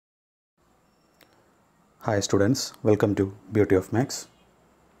Hi students, welcome to Beauty of Max.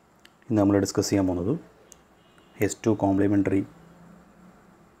 ഇന്ന് നമ്മൾ discuss ചെയ്യാൻ പോകുന്നത് S2 കോംപ്ലിമെൻ്ററി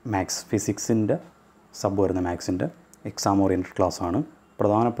മാത്സ് ഫിസിക്സിൻ്റെ സബ് വരുന്ന മാത്സിൻ്റെ എക്സാം ഓറിയൻറ്റഡ് ക്ലാസ് ആണ്.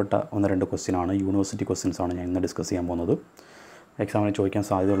 പ്രധാനപ്പെട്ട ഒന്ന് രണ്ട് ക്വസ്റ്റ്യൻ ആണ്, യൂണിവേഴ്സിറ്റി ക്വസ്റ്റ്യൻസ് ആണ് ഞാൻ ഇന്ന് ഡിസ്കസ് ചെയ്യാൻ പോകുന്നത്. എക്സാമിന് ചോദിക്കാൻ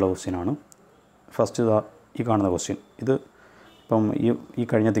സാധ്യതയുള്ള ക്വസ്റ്റ്യൻ ആണ്. ഫസ്റ്റ് ഈ കാണുന്ന ക്വസ്റ്റ്യൻ, ഇത് ഇപ്പം ഈ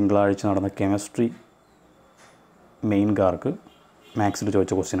കഴിഞ്ഞ തിങ്കളാഴ്ച നടന്ന കെമിസ്ട്രി മെയിൻകാർക്ക് മാത്സിൽ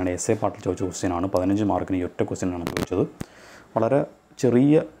ചോദിച്ച ക്വസ്റ്റ്യനാണ്, എസ് എ പാർട്ടിൽ ചോദിച്ച ക്വസ്റ്റ്യനാണ്. 15 മാർക്കിന് ഈ ഒറ്റ ക്വസ്റ്റ്യനാണ് ചോദിച്ചത്. വളരെ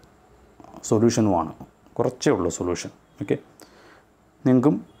ചെറിയ സൊല്യൂഷനുമാണ്, കുറച്ചേ ഉള്ളൂ സൊല്യൂഷൻ. ഓക്കെ,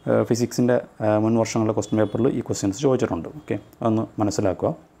 നിങ്ങൾക്കും ഫിസിക്സിൻ്റെ മുൻ വർഷങ്ങളിലെ ക്വസ്റ്റ്യൻ പേപ്പറിൽ ഈ ക്വസ്റ്റ്യൻസ് ചോദിച്ചിട്ടുണ്ട്. ഓക്കെ, അതൊന്ന്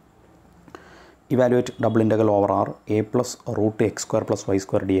മനസ്സിലാക്കുക. Evaluate double integral over R A plus root X square plus Y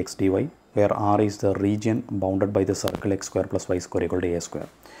square D X D Y wear R is the region bounded by the circle X square plus Y square equal to A square.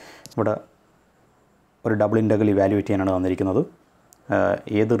 ഇവിടെ ഒരു double integral evaluate ചെയ്യാനാണ് തന്നിരിക്കുന്നത്.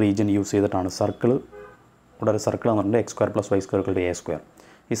 ഏത് region use ചെയ്തിട്ടാണ് circle, ഇവിടെ ഒരു circle എന്ന് X square plus Y square equal to A square,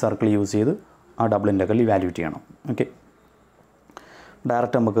 ഈ സർക്കിൾ യൂസ് ചെയ്ത് ആ ഡബിൾ ഇൻ്റഗ്രൽ ഇവാലുവേറ്റ് ചെയ്യണം. ഓക്കെ,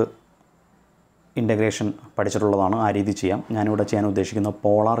 ഡയറക്റ്റ് നമുക്ക് ഇൻ്റഗ്രേഷൻ പഠിച്ചിട്ടുള്ളതാണ്, ആ രീതി ചെയ്യാം. ഞാനിവിടെ ചെയ്യാൻ ഉദ്ദേശിക്കുന്ന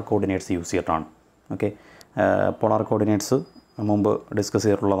പോളാർ കോർഡിനേറ്റ്സ് യൂസ് ചെയ്തിട്ടാണ്. ഓക്കെ, പോളാർ കോർഡിനേറ്റ്സ് മുമ്പ് ഡിസ്കസ്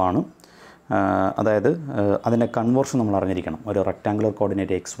ചെയ്തിട്ടുള്ളതാണ്. അതായത് അതിൻ്റെ കൺവേർഷൻ നമ്മൾ അറിഞ്ഞിരിക്കണം. ഒരു rectangular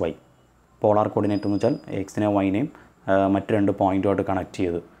coordinate X Y, polar coordinate എന്ന് വെച്ചാൽ എക്സിനെ വൈനെയും മറ്റ് രണ്ട് പോയിൻറ്റുമായിട്ട് കണക്ട്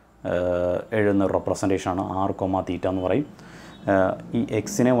ചെയ്ത് എഴുതുന്ന ഒരു റെപ്രസെൻറ്റേഷനാണ് ആർ കോമ തീറ്റ എന്ന് പറയും. ഈ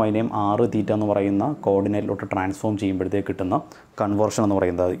എക്സിനെ വൈനെയും ആറ് തീറ്റ എന്ന് പറയുന്ന കോർഡിനേറ്റിലോട്ട് ട്രാൻസ്ഫോം ചെയ്യുമ്പോഴത്തേക്ക് കിട്ടുന്ന കൺവേർഷൻ എന്ന്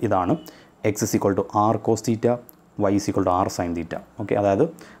പറയുന്നത് ഇതാണ്. X is equal to R cos theta, Y is equal to R sine theta. Okay, അതായത്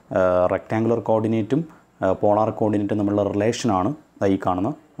റെക്റ്റാങ്കുലർ കോർഡിനേറ്റും പോളാർ കോർഡിനേറ്റും തമ്മിലുള്ള റിലേഷനാണ് ഈ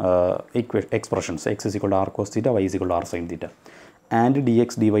കാണുന്ന expressions. X is equal to R cos theta, Y is equal to R sine theta. And D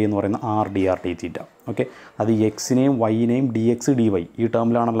X D Y എന്ന് പറയുന്ന R D R T തീറ്റ. Okay, അത് എക്സിനെയും വൈനെയും D X D Y ഈ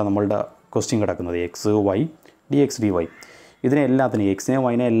ടേമിലാണല്ലോ നമ്മളുടെ question കിടക്കുന്നത്. X Y D X D Y, ഇതിനെ എല്ലാത്തിനും എക്സിനെ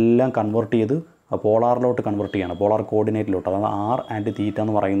വൈനെ എല്ലാം convert ചെയ്ത് പോളാറിലോട്ട് കൺവേർട്ട് ചെയ്യാണ്, പോളാർ കോർഡിനേറ്റിലോട്ട്. അതായത് ആർ ആൻഡ് തീറ്റ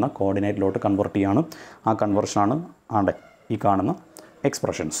എന്ന് പറയുന്ന കോർഡിനേറ്റിലോട്ട് കൺവേർട്ട് ചെയ്യാണ്. ആ കൺവേർഷനാണ് ആണ്ടെ ഈ കാണുന്ന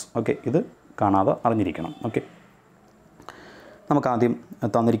എക്സ്പ്രഷൻസ്. ഓക്കെ, ഇത് കാണാതെ അറിഞ്ഞിരിക്കണം. ഓക്കെ, നമുക്ക് ആദ്യം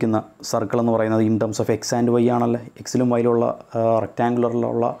തന്നിരിക്കുന്ന സർക്കിൾ എന്ന് പറയുന്നത് in terms of X and Y ആണല്ലോ. എക്സിലും വൈയിലുള്ള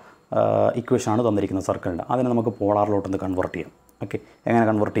റെക്റ്റാങ്കുലറിലുള്ള ഇക്വേഷനാണ് തന്നിരിക്കുന്നത് സർക്കിളിൻ്റെ. അതിനെ നമുക്ക് പോളാറിലോട്ടൊന്ന് കൺവേർട്ട് ചെയ്യാം. ഓക്കെ, എങ്ങനെ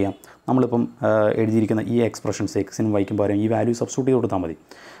കൺവേർട്ട് ചെയ്യാം? നമ്മളിപ്പം എഴുതിയിരിക്കുന്ന ഈ എക്സ്പ്രഷൻസ് എക്സിനും വൈക്കും പകരം ഈ വാല്യൂ സബ്സ്റ്റിറ്റ്യൂട്ട് ചെയ്ത് കൊടുത്താൽ മതി.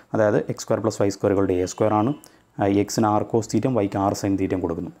 അതായത് X square plus Y square equal to A square ആണ്. എക്സിന് ആർ കോസ് തീറ്റയും വൈക്ക് ആർ സൈൻ തീറ്റയും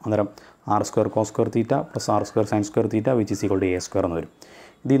കൊടുക്കുന്നു. അന്നേരം R square cos square theta plus R square sine square theta which is equal to A square എന്ന് വരും.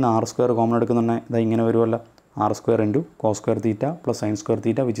 ഇതിൽ നിന്ന് ആർ സ്ക്വയർ കോമൺ എടുക്കുന്നുണ്ടെങ്കിൽ ഇതാ ഇങ്ങനെ വരുമല്ലോ, R square into cos square theta plus sine square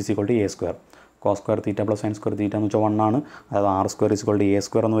theta which is equal to A square. Cos square theta plus sine square theta എന്ന് വെച്ചാൽ 1 ആണ്. അതായത് R square is equal to A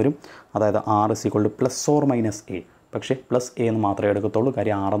square എന്ന് വരും. അതായത് R is equal two plus or minus A. പക്ഷേ plus A എന്ന് മാത്രമേ എടുക്കത്തുള്ളൂ.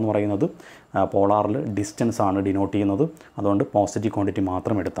 കാര്യം ആർ എന്ന് പറയുന്നത് പോളാറിൽ ഡിസ്റ്റൻസ് ആണ് ഡിനോട്ട് ചെയ്യുന്നത്. അതുകൊണ്ട് പോസിറ്റീവ് ക്വാണ്ടിറ്റി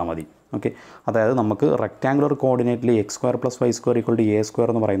മാത്രം എടുത്താൽ മതി. ഓക്കെ, അതായത് നമുക്ക് റെക്റ്റാങ്കുലർ കോർഡിനേറ്റിൽ X square plus Y square equal to A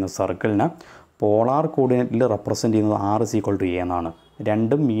square എന്ന് പറയുന്ന സർക്കിളിനെ പോളാർ കോർഡിനേറ്റിൽ റെപ്രസെൻറ്റ് ചെയ്യുന്നത് R is equal to A എന്നാണ്.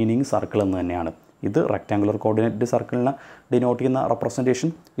 രണ്ടും മീനിങ് സർക്കിൾ എന്ന് തന്നെയാണ്. ഇത് റെക്റ്റാങ്കുലർ കോർഡിനേറ്റ് സർക്കിളിനെ ഡിനോട്ട് ചെയ്യുന്ന റെപ്രസെൻറ്റേഷൻ,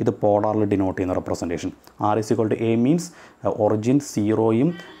 ഇത് പോളാറിൽ ഡിനോട്ട് ചെയ്യുന്ന representation. R is equal to A means origin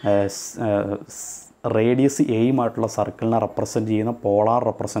സീറോയും radius എയുമായിട്ടുള്ള സർക്കിളിനെ represent ചെയ്യുന്ന polar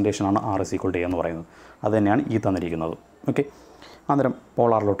റെപ്രസെൻറ്റേഷനാണ് R is equal to A എന്ന് പറയുന്നത്. അത് തന്നെയാണ് ഈ തന്നിരിക്കുന്നത്. ഓക്കെ, അന്നേരം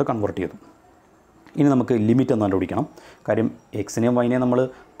പോളാറിലോട്ട് കൺവേർട്ട് ചെയ്തു. ഇനി നമുക്ക് ലിമിറ്റ് എന്ന് കണ്ടുപിടിക്കണം. കാര്യം എക്സിനെയും വൈനെയും നമ്മൾ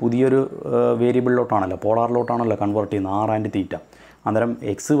പുതിയൊരു വേരിയബിളിലോട്ടാണല്ലോ, പോളാറിലോട്ടാണല്ലോ കൺവേർട്ട് ചെയ്യുന്നത്, ആർ ആൻഡ് തീറ്റ. അന്നേരം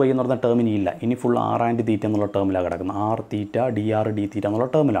എക്സ് വൈ എന്ന് പറഞ്ഞ ടേം ഇനി ഇല്ല, ഇനി ഫുൾ ആർ ആൻഡ് തീറ്റ എന്നുള്ള ടേമിലാണ് കിടക്കുന്നത്. ആർ തീറ്റ ഡി ആർ ഡി തീറ്റ എന്നുള്ള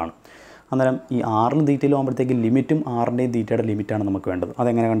ടേമിലാണ്. അന്നേരം ഈ ആറിലും തീറ്റയിലും ആകുമ്പോഴത്തേക്ക് ലിമിറ്റും ആറിൻ്റെയും തീറ്റയുടെ ലിമിറ്റാണ് നമുക്ക് വേണ്ടത്.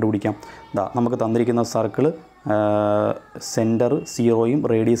 അതെങ്ങനെ കണ്ടുപിടിക്കാം? നമുക്ക് തന്നിരിക്കുന്ന സർക്കിൾ സെൻറ്റർ സീറോയും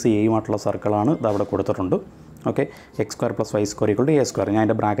റേഡിയസ് എയുമായിട്ടുള്ള സർക്കിളാണ് ഇത് അവിടെ കൊടുത്തിട്ടുണ്ട്. Okay, X square plus Y square equal to A square. ഞാൻ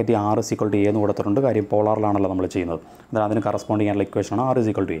എൻ്റെ bracket R is equal to A എന്ന് കൊടുത്തിട്ടുണ്ട്. കാര്യം പോളാറിലാണല്ലോ നമ്മൾ ചെയ്യുന്നത്. അതായത് അതിന് കറസ്പോണ്ടിങ് ആയിട്ടുള്ള ഇക്വേഷനാണ് R is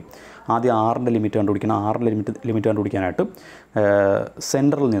equal to A. ആദ്യം ആറിൻ്റെ ലിമിറ്റ് കണ്ടുപിടിക്കണം. ആറിൻ്റെ ലിമിറ്റ് കണ്ടുപിടിക്കാനായിട്ട്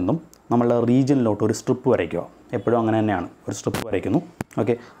സെൻറ്ററിൽ നിന്നും നമ്മളുടെ റീജിയനിലോട്ട് ഒരു സ്ട്രിപ്പ് വരയ്ക്കുക. എപ്പോഴും അങ്ങനെ തന്നെയാണ്, ഒരു സ്ട്രിപ്പ് വരയ്ക്കുന്നു.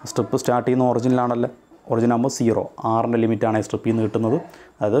 ഓക്കെ, സ്ട്രിപ്പ് സ്റ്റാർട്ട് ചെയ്യുന്ന ഒറിജിനിലാണല്ലോ. ഒറിജിൻ ആകുമ്പോൾ സീറോ, ആറിൻ്റെ ലിമിറ്റാണ് സ്ട്രിപ്പിൽ നിന്ന് കിട്ടുന്നത്.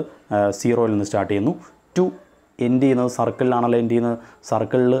 അത് സീറോയിൽ നിന്ന് സ്റ്റാർട്ട് ചെയ്യുന്നു. ടു എൻഡ് ചെയ്യുന്നത് സർക്കിളിലാണല്ലോ എൻഡ് ചെയ്യുന്നത്.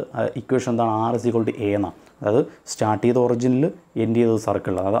 സർക്കിളിൽ ഇക്വേഷൻ എന്താണ്? R is equal to A എന്നാണ്. അതായത് സ്റ്റാർട്ട് ചെയ്ത ഒറിജിനിൽ എൻഡ് ചെയ്തത്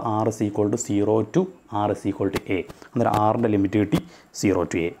സർക്കിളിൽ. അതായത് R is equal to 0 to R is equal to A. അന്നേരം ആറിൻ്റെ ലിമിറ്റ് കിട്ടി 0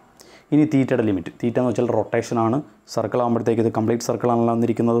 ടു എ. ഇനി തീറ്റയുടെ ലിമിറ്റ്, തീറ്റ എന്ന് വെച്ചാൽ റൊട്ടേഷനാണ്. സർക്കിൾ ആകുമ്പോഴത്തേക്ക് ഇത് കംപ്ലീറ്റ് സർക്കിളാണല്ലോ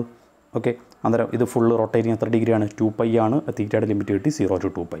വന്നിരിക്കുന്നത്. ഓക്കെ, അന്നേരം ഇത് ഫുള്ള് റൊട്ടേറ്റിംഗ് എത്ര ഡിഗ്രിയാണ്? 2π ആണ്. തീറ്റയുടെ ലിമിറ്റ് കിട്ടി 0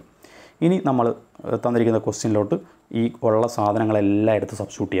 ടു 2π. ഇനി നമ്മൾ തന്നിരിക്കുന്ന ക്വസ്റ്റ്യനിലോട്ട് ഈ ഉള്ള സാധനങ്ങളെല്ലാം എടുത്ത്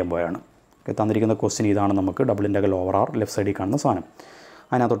സബ്സ്റ്റിറ്റ്യൂട്ട് ചെയ്യാൻ പോയാണ്. തന്നിരിക്കുന്ന ക്വസ്റ്റ്യൻ ഇതാണ്. നമുക്ക് double integral over R left സൈഡിൽ കാണുന്ന സാധനം.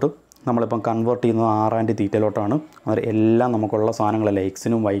 അതിനകത്തോട്ട് നമ്മളിപ്പം കൺവേർട്ട് ചെയ്യുന്നത് ആർ ആൻഡ് തീറ്റയിലോട്ടാണ്. അന്നേരം എല്ലാം നമുക്കുള്ള സാധനങ്ങളല്ല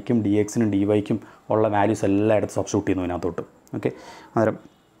എക്സിനും വൈക്കും ഡി എക്സിനും ഡി വൈക്കും ഉള്ള വാല്യൂസ് എല്ലാം എടുത്ത് സബ്സ്റ്റിറ്റ്യൂട്ട് ചെയ്യുന്നു ഇതിനകത്തോട്ട്. ഓക്കെ, അന്നേരം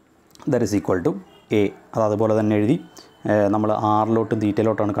that is equal to A. അത് അതുപോലെ തന്നെ എഴുതി നമ്മൾ ആറിലോട്ടും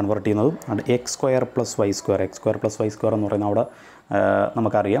തീറ്റയിലോട്ടാണ് കൺവേർട്ട് ചെയ്യുന്നത്. അത് X square plus Y square എന്ന് പറയുന്നത് അവിടെ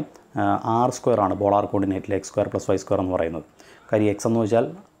നമുക്കറിയാം ആർ സ്ക്വയർ ആണ് പോളാർ കോർഡിനേറ്റിൽ X square plus Y square എന്ന് പറയുന്നത്. കാര്യം എക്സ് എന്ന് വെച്ചാൽ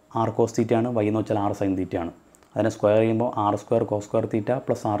ആർ കോസ് തീറ്റയാണ്, വൈ എന്ന് വെച്ചാൽ ആർ സൈൻ തീറ്റയാണ്. അതിനെ സ്ക്വയർ ചെയ്യുമ്പോൾ R square cos square theta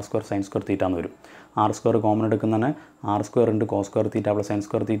plus R square sine square theta എന്ന് വരും. ആർ സ്ക്വയർ കോമൺ എടുക്കുന്നതിന് R square into cos square theta plus sine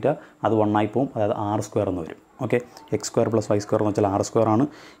square theta അത് 1 ആയി പോകും. അതായത് ആർ സ്ക്വയർ എന്ന് വരും. Okay, X square plus Y square എന്ന് വെച്ചാൽ ആർ സ്ക്വയർ ആണ്.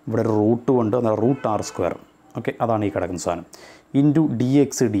 ഇവിടെ ഒരു റൂട്ടും ഉണ്ട്, അതായത് റൂട്ട് ആർ സ്ക്വയർ. ഓക്കെ, അതാണ് ഈ കിടക്കുന്ന സാധനം. Into D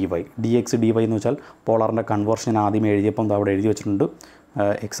X D Y എന്ന് വെച്ചാൽ പോളാറിൻ്റെ കൺവേർഷൻ ആദ്യം എഴുതിയപ്പം അവിടെ എഴുതി വെച്ചിട്ടുണ്ട്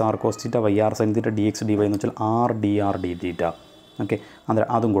X R cos theta why are sine theta D X D Y എന്ന് വെച്ചാൽ ആർ ഡി തീറ്റ. ഓക്കെ, അന്നേരം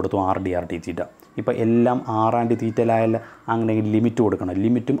അതും കൊടുത്തു ആർ ഡി തീറ്റ. ഇപ്പോൾ എല്ലാം ആർ ആൻഡ് തീറ്റയിലായാലും അങ്ങനെ ലിമിറ്റ് കൊടുക്കണം.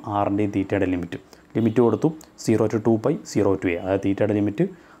 ലിമിറ്റും ആറിൻ്റെയും തീറ്റയുടെ ലിമിറ്റ് കൊടുത്തു 0 to 2π 0 to a, അതായത് തീറ്റയുടെ ലിമിറ്റ്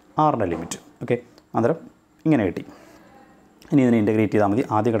ആറിൻ്റെ ലിമിറ്റ്. ഓക്കെ, അന്നേരം ഇങ്ങനെ കിട്ടി. ഇനി ഇതിനെ ഇൻറ്റഗ്രേറ്റ് ചെയ്താൽ മതി.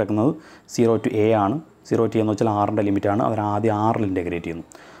 ആദ്യം കിടക്കുന്നത് 0 to a ആണ്. 0 to a എന്ന് വെച്ചാൽ ആറിൻ്റെ ലിമിറ്റാണ്. അതിന് ആദ്യം ആറിൽ ഇൻറ്റഗ്രേറ്റ് ചെയ്യുന്നു.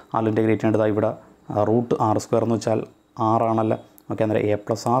 ആറിൽ ഇൻറ്റഗ്രേറ്റ് ചെയ്യേണ്ടത് ഇവിടെ റൂട്ട് ആർ സ്ക്വയർ എന്ന് വെച്ചാൽ ആറാണല്ലോ. ഓക്കെ, അന്നേരം A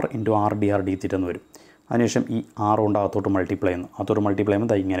plus R into R D തീറ്റ എന്ന് വരും. അതിനുശേഷം ഈ ആർ കൊണ്ട് അകത്തോട്ട് മൾട്ടിപ്ലൈ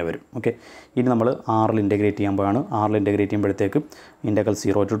ചെയ്യുമ്പോൾ ഇങ്ങനെ വരും. ഓക്കെ, ഇനി നമ്മൾ ആറിൽ ഇൻറ്റഗ്രേറ്റ് ചെയ്യുമ്പോഴാണ് ആറിൽ ഇൻറ്റഗ്രേറ്റ് ചെയ്യുമ്പോഴത്തേക്ക് ഇൻറ്റഗ്രൽ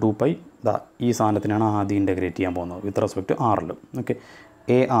 0 to 2π ഈ സാധനത്തിനാണ് ആദ്യം ഇൻറ്റഗ്രേറ്റ് ചെയ്യാൻ പോകുന്നത് വിത്ത് റെസ്പെക്ട് ആറിൽ. ഓക്കെ,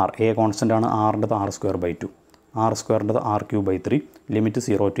 എ കോൺസ്റ്റൻ്റ് ആണ്. ആറിൻ്റെത് R square by 2, R സ്ക്വയറിൻ്റെത് R cube by 3, limit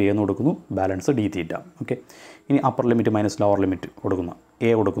 0 to a എന്ന് കൊടുക്കുന്നു, ബാലൻസ് ഡി തീറ്റ. ഓക്കെ, ഇനി upper limit minus lower limit കൊടുക്കുന്നു.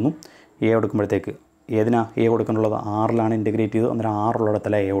 എ കൊടുക്കുമ്പോഴത്തേക്ക് ഏതിനാ എ കൊടുക്കാനുള്ളത്? ആറിലാണ് ഇൻറ്റഗ്രേറ്റ് ചെയ്ത്, അന്നേരം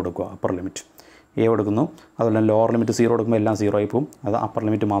ആറുള്ളിടത്തല്ല എ കൊടുക്കുക. അപ്പർ ലിമിറ്റ് എ കൊടുക്കുന്നു. അതുപോലെ ലോവർ ലിമിറ്റ് 0 കൊടുക്കുമ്പോൾ എല്ലാം 0 ആയി പോകും. അത് അപ്പർ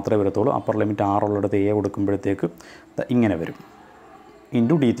ലിമിറ്റ് മാത്രമേ വരത്തുള്ളൂ. അപ്പർ ലിമിറ്റ് ആറുള്ളിടത്ത് എ കൊടുക്കുമ്പോഴത്തേക്ക് ഇങ്ങനെ വരും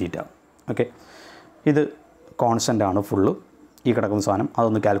ഇൻറ്റു ഡി തീറ്റ. ഓക്കെ, ഇത് കോൺസ്റ്റൻ്റ് ആണ് ഫുള്ള് ഈ കിടക്കുന്ന സാധനം.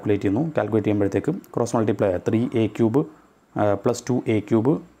 അതൊന്ന് കാൽക്കുലേറ്റ് ചെയ്യുമ്പോഴത്തേക്ക് cross multiply 3a³ plus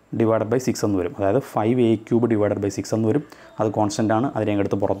 2a³ divided by 6 എന്ന് വരും. അതായത് 5a³ ഡിവൈഡഡ് ബൈ 6 എന്ന് വരും. അത് കോൺസ്റ്റൻ്റ് ആണ്. അതിനെ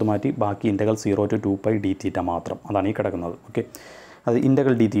എടുത്ത് പുറത്ത് മാറ്റി ബാക്കി ഇൻറ്റഗ്രൽ 0 to 2π ഡി തീറ്റ മാത്രം. അതാണ് ഈ കിടക്കുന്നത്. ഓക്കെ, അത്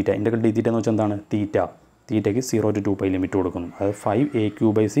ഇൻറ്റഗ്രൽ ഡി തീറ്റ എന്ന് വെച്ചാൽ എന്താണ്? തീറ്റയ്ക്ക് 0 to 2π ലിമിറ്റ് കൊടുക്കുന്നു. അതായത്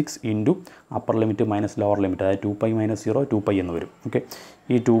 5a³ by 6 into upper limit minus lower limit, അതായത് 2π മൈനസ് 0 2π എന്ന് വരും. ഓക്കെ,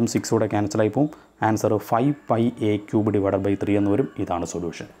 ഈ 2ഉം 6 കൂടെ ക്യാൻസലായി പോകും. ആൻസർ 5πa³ ഡിവൈഡഡ് ബൈ 3 എന്ന് വരും. ഇതാണ്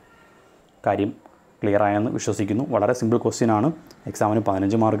സൊല്യൂഷൻ. കാര്യം ക്ലിയർ ആയെന്ന് വിശ്വസിക്കുന്നു. വളരെ സിമ്പിൾ ക്വസ്റ്റ്യനാണ്. എക്സാമിന്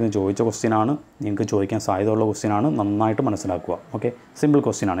 15 മാർക്കിന് ചോദിച്ച ക്വസ്റ്റ്യനാണ്. നിങ്ങൾക്ക് ചോദിക്കാൻ സാധ്യതയുള്ള ക്വസ്റ്റ്യനാണ്. നന്നായിട്ട് മനസ്സിലാക്കുക. ഓക്കെ, സിമ്പിൾ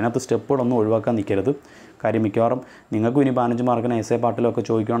ക്വസ്റ്റ്യനാണ്. ഇതിനകത്ത് സ്റ്റെപ്പുകളൊന്നും ഒഴിവാക്കാൻ നിൽക്കരുത്. കാര്യം മിക്കവാറും നിങ്ങൾക്കും ഇനി 15 മാർക്കിന് എസ്സേ പാർട്ടിലൊക്കെ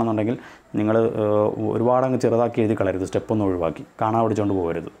ചോദിക്കുകയാണെന്നുണ്ടെങ്കിൽ നിങ്ങൾ ഒരുപാട് അങ്ങ് ചെറുതാക്കി എഴുതി കളയരുത്. സ്റ്റെപ്പൊന്നും ഒഴിവാക്കി കാണാൻ പഠിച്ചുകൊണ്ട്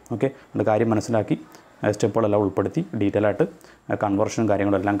പോകരുത്. ഓക്കെ, അതുകൊണ്ട് കാര്യം മനസ്സിലാക്കി സ്റ്റെപ്പുകളെല്ലാം ഉൾപ്പെടുത്തി ഡീറ്റെയിൽ ആയിട്ട് കൺവേർഷനും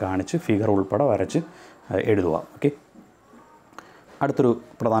കാര്യങ്ങളെല്ലാം കാണിച്ച് ഫിഗർ ഉൾപ്പെടെ വരച്ച് എഴുതുക. ഓക്കെ, അടുത്തൊരു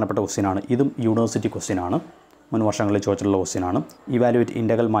പ്രധാനപ്പെട്ട ക്വസ്റ്റ്യനാണ്. ഇതും യൂണിവേഴ്സിറ്റി ക്വസ്റ്റ്യനാണ്. മുൻ വർഷങ്ങളിൽ ചോദിച്ചിട്ടുള്ള ക്വസ്റ്റ്യനാണ്. Evaluate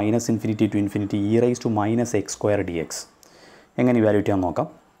integral -∞ to ∞ e⁻⁻x² dx. എങ്ങനെ ഇവാലുവേറ്റ് ചെയ്യാൻ നോക്കാം.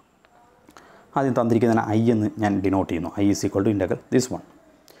 ആദ്യം തന്നിരിക്കുന്നതിന് ഐ എന്ന് ഞാൻ ഡിനോട്ട് ചെയ്യുന്നു. I is equal to integral this one.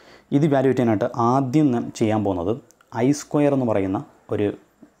 ഇത് ഇവാലുവേറ്റ് ചെയ്യാനായിട്ട് ആദ്യം ഞാൻ ചെയ്യാൻ പോകുന്നത് I² എന്ന് പറയുന്ന ഒരു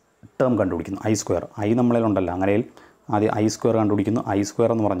ടേം കണ്ടുപിടിക്കുന്നു. ഐ നമ്മളിലുണ്ടല്ലോ. അങ്ങനെ ആദ്യം I² കണ്ടുപിടിക്കുന്നു.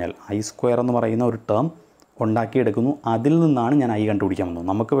 I² എന്ന് പറയുന്ന ഒരു ടേം ഉണ്ടാക്കിയെടുക്കുന്നു. അതിൽ നിന്നാണ് ഞാൻ ഐ കണ്ടുപിടിക്കാൻ വന്നത്.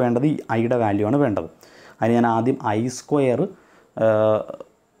 നമുക്ക് വേണ്ടത് ഈ ഐയുടെ വാല്യൂ ആണ് വേണ്ടത്. അതിന് ഞാൻ ആദ്യം I²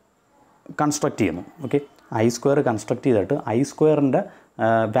 കൺസ്ട്രക്റ്റ് ചെയ്യുന്നു. ഓക്കെ, I² കൺസ്ട്രക്റ്റ് ചെയ്തിട്ട് I²ൻ്റെ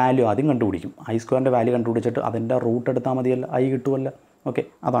വാല്യൂ ആദ്യം കണ്ടുപിടിക്കും. I² വാല്യൂ കണ്ടുപിടിച്ചിട്ട് അതിൻ്റെ റൂട്ട് എടുത്താൽ മതിയല്ല, ഐ കിട്ടുമല്ലോ. ഓക്കെ,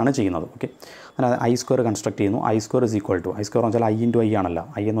 അതാണ് ചെയ്യുന്നത്. ഓക്കെ, അതിന് I² കൺസ്ട്രക്റ്റ് ചെയ്യുന്നു. I² is equal to I² എന്ന് വെച്ചാൽ I ഇൻറ്റു ഐ ആണല്ലോ.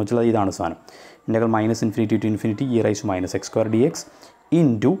 ഐ എന്ന് വെച്ചാൽ ഇതാണ് സാധനം. Integral -∞ to ∞ e⁻⁻x² dx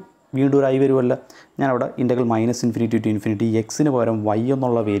into വീണ്ടും ഒരു ഐ വരുമല്ല. ഞാനവിടെ ഇൻറ്റഗ്രൽ -∞ to എക്സിന് പകരം വൈ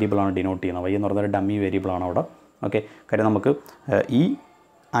എന്നുള്ള വേരിയബിളാണ് ഡിനോട്ട് ചെയ്യുന്നത്. വൈ എന്ന് പറയുന്നത് ഡമ്മി വേരിയബിളാണ് അവിടെ. ഓക്കെ, കാര്യം നമുക്ക് ഈ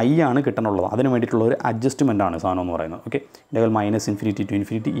ഐ ആണ് കിട്ടാനുള്ളത്. അതിന് വേണ്ടിയിട്ടുള്ള ഒരു അഡ്ജസ്റ്റ്മെൻ്റ് ആണ് സാധനം എന്ന് പറയുന്നത്. Okay, integral -∞ to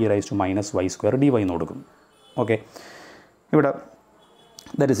e⁻⁻y² dy എന്ന് കൊടുക്കും. ഓക്കെ, ഇവിടെ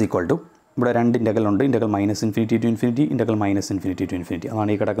ദാറ്റ് ഈസ് ഈക്വൽ ടു ഇവിടെ രണ്ട് ഇൻറ്റഗ്രൽ ഉണ്ട്. ഇൻറ്റഗ്രൽ -∞ to ഇൻറ്റഗ്രൽ -∞ to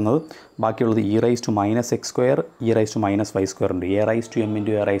അതാണ് ഈ കിടക്കുന്നത്. ബാക്കിയുള്ളത് e⁻⁻x², e⁻⁻y² ഉണ്ട്. a⁻m ×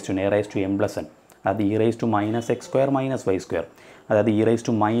 a⁻n അത് e⁻⁻x² - y², അതായത്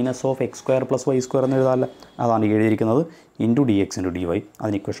e⁻⁻x² + y² എന്ന് എഴുതാമല്ലോ. അതാണ് എഴുതിയിരിക്കുന്നത്. Into dx × dy.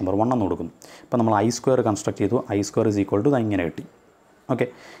 അതിന് ഇക്വേഷൻ നമ്പർ 1 എന്ന് കൊടുക്കുന്നു. അപ്പോൾ നമ്മൾ I² കൺസ്ട്രക്ട് ചെയ്തു. I² ഈസ് ഈക്വൽ ടു ഇങ്ങനെ കിട്ടി. ഓക്കെ,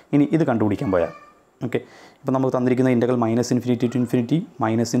 ഇനി ഇത് കണ്ടുപിടിക്കാൻ പോയാൽ ഓക്കെ, ഇപ്പോൾ നമുക്ക് തന്നിരിക്കുന്ന integral -∞ to e⁻⁻x²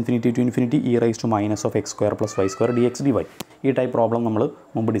 + y² dx dy. ഈ ടൈപ്പ് പ്രോബ്ലം നമ്മൾ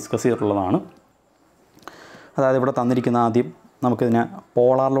മുമ്പ് ഡിസ്കസ് ചെയ്തിട്ടുള്ളതാണ്. അതായത് ഇവിടെ തന്നിരിക്കുന്ന ആദ്യം നമുക്കിതിനെ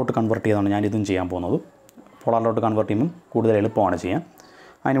പോളാറിലോട്ട് കൺവേർട്ട് ചെയ്താണ് ഞാനിതും ചെയ്യാൻ പോകുന്നത്. പോളാറിലോട്ട് കൺവേർട്ട് ചെയ്യുമ്പം കൂടുതൽ എളുപ്പമാണ് ചെയ്യാൻ.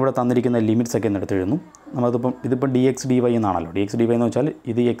 അതിനിവിടെ തന്നിരിക്കുന്ന ലിമിറ്റ്സ് ഒക്കെ എടുത്ത് എഴുതുന്നു. ഇതിപ്പോൾ ഡി എക്സ് ഡി വൈ എന്നാണല്ലോ. ഡി എക്സ് ഡി വൈ എന്ന് വെച്ചാൽ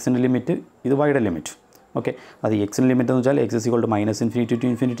ഇത് എക്സിൻ്റെ ലിമിറ്റ്, ഇത് വൈയുടെ ലിമിറ്റ്. ഓക്കെ, അത് എക്സിൻ്റെ ലിമിറ്റ് എന്ന് വെച്ചാൽ X is equal to -∞ to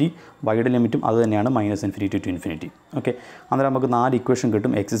infinity, വൈയുടെ ലിമിറ്റും അത് തന്നെയാണ് -∞ ടു ഇൻഫിനിറ്റി. ഓക്കെ, അന്നേരം നമുക്ക് 4 ഇക്വേഷൻ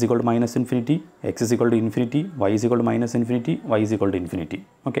കിട്ടും. X is equal to -∞, X is equal to infinity, Y is equal to -∞, Y is equal to infinity.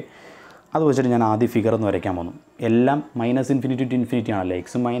 Okay, അത് വെച്ചിട്ട് ഞാൻ ആദ്യം ഫിഗർ എന്ന് വരയ്ക്കാൻ പോകുന്നു. എല്ലാം -∞ ടു ഇൻഫിനിറ്റി ആണല്ലോ.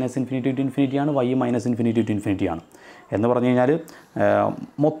 എക്സും -∞ ടു ഇൻഫിനിറ്റി ആണ്, വൈയും -∞ ടു ഇൻഫിനിറ്റി ആണ്. എന്ന് പറഞ്ഞു കഴിഞ്ഞാൽ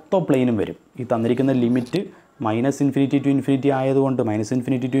മൊത്തം പ്ലെയിനും വരും. ഈ തന്നിരിക്കുന്ന ലിമിറ്റ് -∞ ടു ഇൻഫിനിറ്റി ആയതുകൊണ്ട് -∞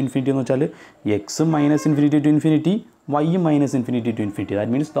 ടു ഇൻഫിനിറ്റി എന്ന് വെച്ചാൽ എക്സും -∞ to infinity, വൈയും -∞ to infinity.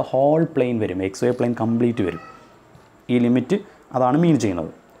 That means the whole plain വരും, എക്സ് വൈ പ്ലെയിൻ കംപ്ലീറ്റ് വരും. ഈ ലിമിറ്റ് അതാണ് മീൻ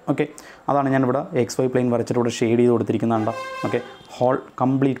ചെയ്യുന്നത്. ഓക്കെ, അതാണ് ഞാനിവിടെ എക്സ് വൈ പ്ലെയിൻ വരച്ചിട്ട് ഇവിടെ ഷെയ്ഡ് ചെയ്ത് കൊടുത്തിരിക്കുന്നതാണ്. ഓക്കെ, ഹോൾ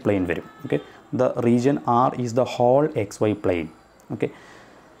കംപ്ലീറ്റ് പ്ലെയിൻ വരും. Okay, the region R is the whole X Y plain. Okay,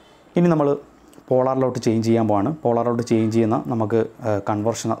 ഇനി നമ്മൾ പോളാറിലോട്ട് ചേഞ്ച് ചെയ്യാൻ പോവാണ്. പോളാറിലോട്ട് ചേഞ്ച് ചെയ്യുന്ന നമുക്ക്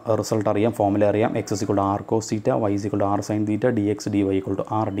കൺവേർഷൻ റിസൾട്ട് അറിയാം, ഫോർമുല അറിയാം. X is equal to R cos theta, Y is equal to R sine theta, D X D Y equal to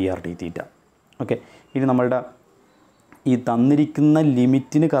R D R D theta. Okay, ഇനി നമ്മളുടെ ഈ തന്നിരിക്കുന്ന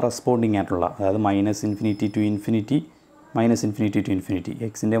ലിമിറ്റിന് കറസ്പോണ്ടിങ് ആയിട്ടുള്ള, അതായത് -∞ ടു ഇൻഫിനിറ്റി, -∞ ടു ഇൻഫിനിറ്റി,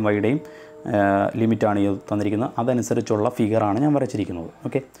 എക്സിൻ്റെയും വൈയുടെയും ലിമിറ്റാണ് ഈ തന്നിരിക്കുന്നത്. അതനുസരിച്ചുള്ള ഫിഗറാണ് ഞാൻ വരച്ചിരിക്കുന്നത്.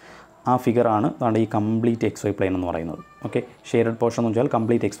 ഓക്കെ, ആ ഫിഗറാണ് അതാണ് ഈ കംപ്ലീറ്റ് എക്സ് വൈ പ്ലെയിൻ എന്ന് പറയുന്നത്. ഓക്കെ, ഷെയർഡ് പോർഷൻ എന്ന് വെച്ചാൽ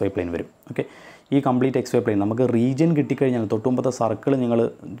കംപ്ലീറ്റ് എക്സ് വൈ പ്ലെയിൻ വരും. ഓക്കെ, ഈ കംപ്ലീറ്റ് എക്സ് വൈ പ്ലെയിൻ നമുക്ക് റീജിയൻ കിട്ടിക്കഴിഞ്ഞാൽ തൊട്ടുമുമ്പത്തെ സർക്കിൾ നിങ്ങൾ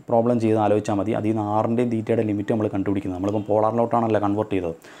പ്രോബ്ലം ചെയ്ത് ആലോചിച്ചാൽ മതി. അതിൽ നിന്ന് ആറിൻ്റെയും തീറ്റയുടെ ലിമിറ്റ് നമ്മൾ കണ്ടുപിടിക്കുന്നത്. നമ്മളിപ്പോൾ പോളാറിലോട്ടാണല്ലോ കൺവേർട്ട്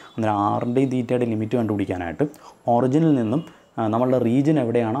ചെയ്തത്. അന്നേരം ആറിൻ്റെയും തീറ്റയുടെ ലിമിറ്റ് കണ്ടുപിടിക്കാനായിട്ട് ഒറിജിനിൽ നിന്നും നമ്മളുടെ റീജിയൻ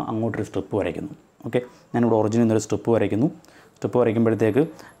എവിടെയാണോ അങ്ങോട്ടൊരു സ്ട്രിപ്പ് വരയ്ക്കുന്നു. ഓക്കെ, ഞാനിവിടെ ഒറിജിനിൽ നിന്നൊരു സ്ട്രിപ്പ് വരയ്ക്കുന്നു. സ്ട്രിപ്പ് വരയ്ക്കുമ്പോഴത്തേക്ക്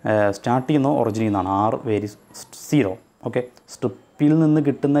സ്റ്റാർട്ട് ചെയ്യുന്ന ഒറിജിനിൽ നിന്നാണ് ആർ വേരി 0. ഓക്കെ, സ്ട്രിപ്പിൽ നിന്ന്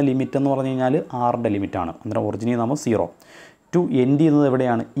കിട്ടുന്ന ലിമിറ്റ് എന്ന് പറഞ്ഞു കഴിഞ്ഞാൽ ആറിൻ്റെ ലിമിറ്റാണ്. അന്നേരം ഒറിജിനിൽ നമ്മൾ 0 ടു എൻഡ് ചെയ്യുന്നത്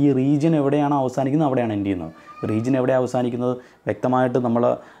എവിടെയാണ്? ഈ റീജിയൻ എവിടെയാണ് അവസാനിക്കുന്നത് അവിടെയാണ് എൻഡ് ചെയ്യുന്നത്. റീജിയൻ എവിടെ അവസാനിക്കുന്നത് വ്യക്തമായിട്ട് നമ്മൾ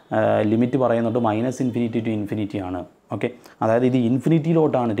ലിമിറ്റ് പറയുന്നുണ്ട് -∞ ടു ഇൻഫിനിറ്റി ആണ്. ഓക്കെ, അതായത് ഇത്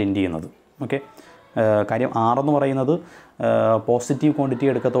ഇൻഫിനിറ്റിയിലോട്ടാണ് എൻഡ് ചെയ്യുന്നത്. ഓക്കെ, കാര്യം ആറെന്ന് പറയുന്നത് പോസിറ്റീവ് ക്വാണ്ടിറ്റി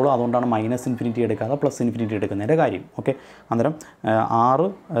എടുക്കത്തുള്ളൂ, അതുകൊണ്ടാണ് -∞ എടുക്കാതെ +∞ എടുക്കുന്നതിൻ്റെ കാര്യം. ഓക്കെ, അന്നേരം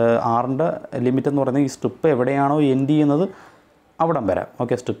ആറിൻ്റെ ലിമിറ്റ് എന്ന് പറയുന്നത് ഈ സ്ട്രിപ്പ് എവിടെയാണോ എൻഡ് ചെയ്യുന്നത് അവിടം വരെ.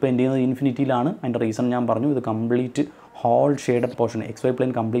 ഓക്കെ, സ്ട്രിപ്പ് എൻഡ് ചെയ്യുന്നത് ഇൻഫിനിറ്റിയിലാണ്. അതിൻ്റെ റീസൺ ഞാൻ പറഞ്ഞു. ഇത് complete whole shaded portion, X Y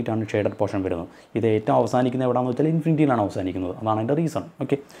plain complete ആണ് ഷെയ്ഡഡ് പോർഷൻ വരുന്നത്. ഇത് ഏറ്റവും അവസാനിക്കുന്നത് എവിടെയാണെന്ന് വെച്ചാൽ ഇൻഫിനിറ്റിയിലാണ് അവസാനിക്കുന്നത്. അതാണ് അതിൻ്റെ റീസൺ.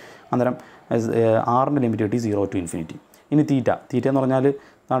 ഓക്കെ, അന്നേരം ആറിൻ്റെ ലിമിറ്റ് കിട്ടി 0 ടു ഇൻഫിനിറ്റി. ഇനി തീറ്റ എന്ന് പറഞ്ഞാൽ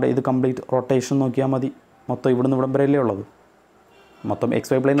ഇത് കംപ്ലീറ്റ് റൊട്ടേഷൻ നോക്കിയാൽ മതി. മൊത്തം ഇവിടുന്ന് ഇവിടം വരെയല്ലേ ഉള്ളത്. മൊത്തം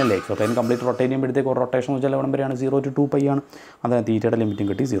എക്സ് വൈ പ്ലെയിൻ അല്ലേ. X Y plain complete rotate ചെയ്യുമ്പോഴത്തേക്ക് ഒരു റൊട്ടേഷൻ എന്ന് വെച്ചാൽ എവിടം വരെയാണ് 0 ടു 2π ആണ്. അതായത് തീറ്റയുടെ ലിമിറ്റും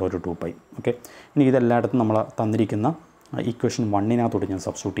കിട്ടി 0 ടു 2π. ഓക്കെ, ഇനി ഇതെല്ലായിടത്തും നമ്മൾ തന്നിരിക്കുന്ന ഇക്വേഷൻ 1-നകത്തോട്ട് ഞാൻ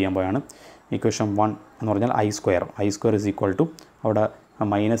സബ്സ്റ്റിറ്റ്യൂട്ട് ചെയ്യാൻ പോയാണ്. ഇക്വേഷൻ 1 എന്ന് പറഞ്ഞാൽ I² ഇസ് ഈക്വൽ ടു അവിടെ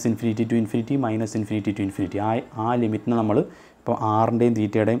 -∞ ടു ഇൻഫിനിറ്റി, -∞ ടു ഇൻഫിനിറ്റി. ആ ലിമിറ്റിനെ നമ്മൾ ഇപ്പോൾ ആറിൻ്റെയും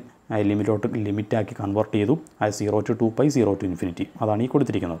തീറ്റയുടെയും ലിമിറ്റാക്കി കൺവേർട്ട് ചെയ്തു. അത് 0 ടു 2π, 0 ടു ഇൻഫിനിറ്റി. അതാണ് ഈ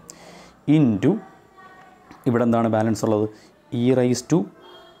കൊടുത്തിരിക്കുന്നത്. ഇൻറ്റു ഇവിടെ എന്താണ് ബാലൻസ് ഉള്ളത്?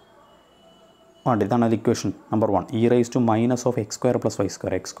 ഇതാണ് equation number 1. -(x² + y².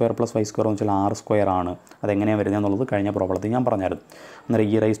 x² + y² എന്ന് വെച്ചാൽ r² ആണ്. അതെങ്ങനെയാണ് വരുന്നത് എന്നുള്ളത് കഴിഞ്ഞ പ്രോബ്ലത്തിൽ ഞാൻ പറഞ്ഞായിരുന്നു. അന്നേരം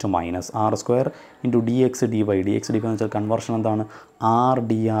 -r² × dx dy എന്ന് വെച്ചാൽ കൺവേർഷൻ എന്താണ്? r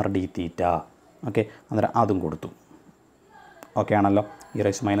dr d തീറ്റ. ഓക്കെ, അന്നേരം അതും കൊടുത്തു. ഓക്കെ ആണല്ലോ. -r²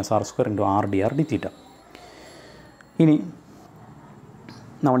 × r dr d തീറ്റ. ഇനി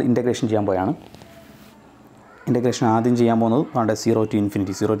നമ്മൾ ഇൻ്റഗ്രേഷൻ ചെയ്യാൻ പോയാണ്. ഇൻ്റഗ്രേഷൻ ആദ്യം ചെയ്യാൻ പോകുന്നത് 0 ടു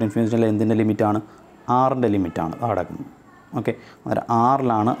ഇൻഫിനിറ്റി. 0 ടു ഇൻഫിനിറ്റി വെച്ചാൽ എന്തിൻ്റെ ലിമിറ്റാണ്? ആറിൻ്റെ ലിമിറ്റാണ് നടക്കുന്നത്. ഓക്കെ, അന്നേരം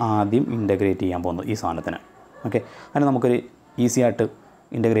ആറിലാണ് ആദ്യം ഇൻ്റഗ്രേറ്റ് ചെയ്യാൻ പോകുന്നത് ഈ സാധനത്തിന്. ഓക്കെ, അതിന് നമുക്കൊരു ഈസി ആയിട്ട്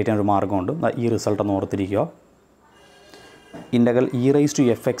ഇൻ്റഗ്രേറ്റ് ചെയ്യാൻ ഒരു മാർഗ്ഗമുണ്ട്. ഈ റിസൾട്ട് ഒന്ന് ഓർത്തിരിക്കുക. Integral e⁻fx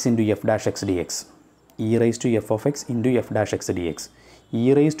 × f'(x) dx. e⁻f(x) × f'(x) dx.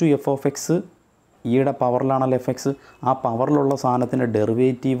 e⁻f(x) ഈയുടെ പവറിലാണല്ലോ fx. ആ പവറിലുള്ള സാധനത്തിൻ്റെ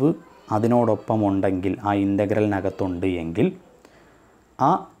ഡെറിവേറ്റീവ് അതിനോടൊപ്പം ഉണ്ടെങ്കിൽ, ആ ഇൻ്റഗ്രലിനകത്തുണ്ട് എങ്കിൽ ആ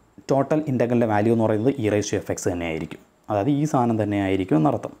ടോട്ടൽ ഇൻ്റഗ്രലിൻ്റെ വാല്യൂ എന്ന് പറയുന്നത് e⁻fx തന്നെയായിരിക്കും. അതായത് ഈ സാധനം തന്നെയായിരിക്കും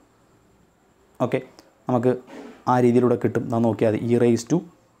എന്നർത്ഥം. ഓക്കെ, നമുക്ക് ആ രീതിയിലൂടെ കിട്ടും. അത് നോക്കിയാൽ e⁻−r².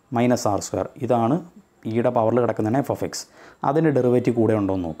 ഇതാണ് ഈയുടെ പവറിൽ കിടക്കുന്നതാണ് f(x). അതിൻ്റെ ഡെറിവേറ്റീവ് കൂടെ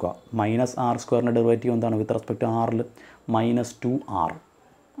ഉണ്ടോ എന്ന് നോക്കുക. -r²ൻ്റെ ഡെറിവേറ്റീവ് എന്താണ് വിത്ത് റെസ്പെക്ട് ടു ആറിൽ? -2r.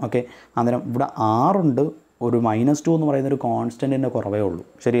 ഓക്കെ, അന്നേരം ഇവിടെ ആറുണ്ട്, ഒരു -2 എന്ന് പറയുന്നൊരു കോൺസ്റ്റൻറ്റിൻ്റെ കുറവേ ഉള്ളൂ.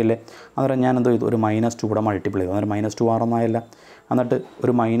 ശരിയല്ലേ? അന്നേരം ഞാൻ എന്തോ ചെയ്തു, ഒരു -2 കൂടെ മൾട്ടിപ്ലൈ ചെയ്തു. അന്നേരം -2r ഒന്നായല്ല. എന്നിട്ട്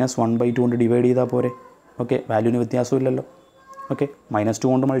ഒരു -1/2 കൊണ്ട് ഡിവൈഡ് ചെയ്താൽ പോരെ. ഓക്കെ, വാല്യൂവിന് വ്യത്യാസമില്ലല്ലോ. ഓക്കെ, -2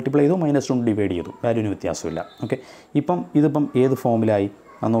 കൊണ്ട് മൾട്ടിപ്ലൈ ചെയ്തു, -2 കൊണ്ട് ഡിവൈഡ് ചെയ്തു, വാല്യൂവിന് വ്യത്യാസമില്ല. ഓക്കെ, ഇതിപ്പം ഏത് ഫോമിലായി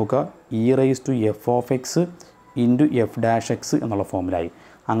അത് നോക്കുക. e⁻f(x) into F dash X എന്നുള്ള ഫോമിലായി.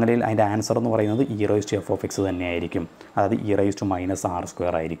 അങ്ങനെ അതിൻ്റെ ആൻസർ എന്ന് പറയുന്നത് E raise to F of X തന്നെയായിരിക്കും. അതായത് E raise to minus R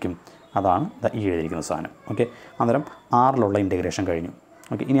square ആയിരിക്കും. അതാണ് ഈ എഴുതിയിരിക്കുന്ന സാധനം. ഓക്കെ, അന്നേരം ആറിലുള്ള ഇൻറ്റഗ്രേഷൻ കഴിഞ്ഞു.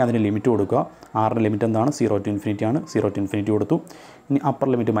 ഓക്കെ, ഇനി അതിന് ലിമിറ്റ് കൊടുക്കുക. ആറിൻ്റെ ലിമിറ്റ് എന്താണ്? 0 to ഇൻഫിനിറ്റി ആണ്. 0 to ഇൻഫിനിറ്റി കൊടുത്തു. ഇനി upper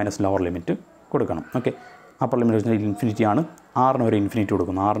limit minus lower limit കൊടുക്കണം. ഓക്കെ, അപ്പർ ലിമിറ്റ് ഇൻഫിനിറ്റി ആണ്. ആറിന് ഒരു ഇൻഫിനിറ്റി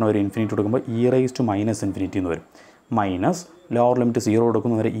കൊടുക്കുന്നു. ആറിന് ഒരു ഇൻഫിനിറ്റി കൊടുക്കുമ്പോൾ E raise to minus infinity എന്ന് വരും. Minus lower limit 0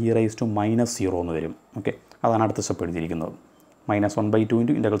 കൊടുക്കുന്നവരെ E raise to minus 0 എന്ന് വരും. ഓക്കെ, അതാണ് അടുത്ത സ്റ്റെപ്പ് എഴുതിയിരിക്കുന്നത്. -1/2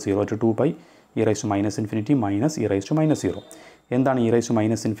 into integral 0 to 2π E raise to minus infinity minus E raise to minus 0. എന്താണ് E raise to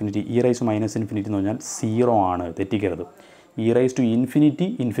minus infinity? E raise to minus infinity എന്ന് പറഞ്ഞാൽ 0 ആണ്, തെറ്റിക്കരുത്. E raise to infinity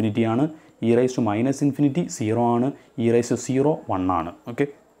infinity ആണ്. E raise to minus infinity 0 ആണ്. E raise to 0 1 ആണ്. Okay,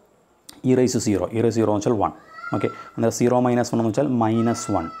 E raise to 0 എന്ന് വെച്ചാൽ 1. Okay, അന്നേരം 0 - 1 എന്ന് വെച്ചാൽ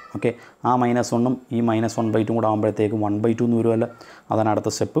 -1. ഓക്കെ, ആ -1ഉം ഈ -1/2 കൂടെ ആകുമ്പോഴത്തേക്കും 1/2 എന്ന് വരുമല്ലോ. അതാണ് അടുത്ത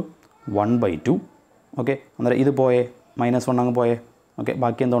സ്റ്റെപ്പ്, 1/2. ഓക്കെ, അന്നേരം ഇത് പോയേ, -1 അങ്ങ് പോയേ. ഓക്കെ,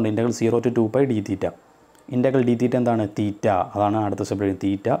 ബാക്കി എന്തുകൊണ്ട്? Integral 0 to 2π D theta. Integral D തീറ്റ എന്താണ്? തീറ്റ. അതാണ് അടുത്ത സ്റ്റെപ്പ്,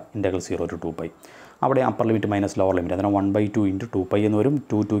 തീറ്റ ഇൻ്റഗ്രൽ 0 to 2π. അവിടെ upper limit minus lower limit. അന്നേരം 1/2 ഇൻറ്റു 2π എന്ന് വരും.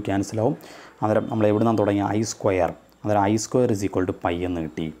 2 ക്യാൻസലാവും. അന്നേരം നമ്മൾ എവിടെ നിന്നാണ് തുടങ്ങിയ? I square. അന്നേരം I സ്ക്വയർ = π എന്ന്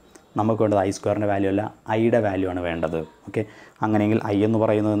കിട്ടി. നമുക്ക് വേണ്ടത് I സ്ക്വയറിൻ്റെ വാല്യൂ അല്ല, ഐയുടെ വാല്യൂ ആണ് വേണ്ടത്. ഓക്കെ, അങ്ങനെയെങ്കിൽ I എന്ന്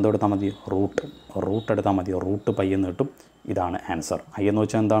പറയുന്നത് എന്തെടുത്താൽ മതി? റൂട്ട് എടുത്താൽ മതി. റൂട്ട് π എന്ന് കിട്ടും. ഇതാണ് ആൻസർ. I എന്ന്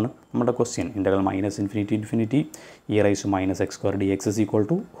വെച്ചാൽ എന്താണ്? നമ്മുടെ question integral -∞ E raise to minus X square D X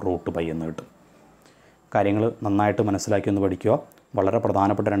 √π എന്ന് കിട്ടും. കാര്യങ്ങൾ നന്നായിട്ട് മനസ്സിലാക്കി ഒന്ന് പഠിക്കുക. വളരെ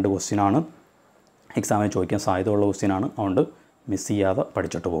പ്രധാനപ്പെട്ട 2 ക്വസ്റ്റ്യനാണ്. എക്സാമിന് ചോദിക്കാൻ സാധ്യതയുള്ള ക്വസ്റ്റ്യനാണ്. അതുകൊണ്ട് മിസ് ചെയ്യാതെ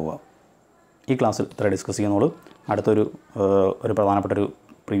പഠിച്ചിട്ട് പോവുക. ഈ ക്ലാസ്സിൽ ഇത്ര ഡിസ്കസ് ചെയ്യുന്നുള്ളൂ. അടുത്തൊരു പ്രധാനപ്പെട്ട ഒരു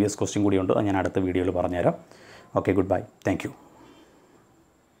പ്രീവിയസ് ക്വസ്റ്റ്യൻ കൂടിയുണ്ട്. അത് ഞാൻ അടുത്ത വീഡിയോയിൽ പറഞ്ഞുതരാം. Okay, good bye. Thank you.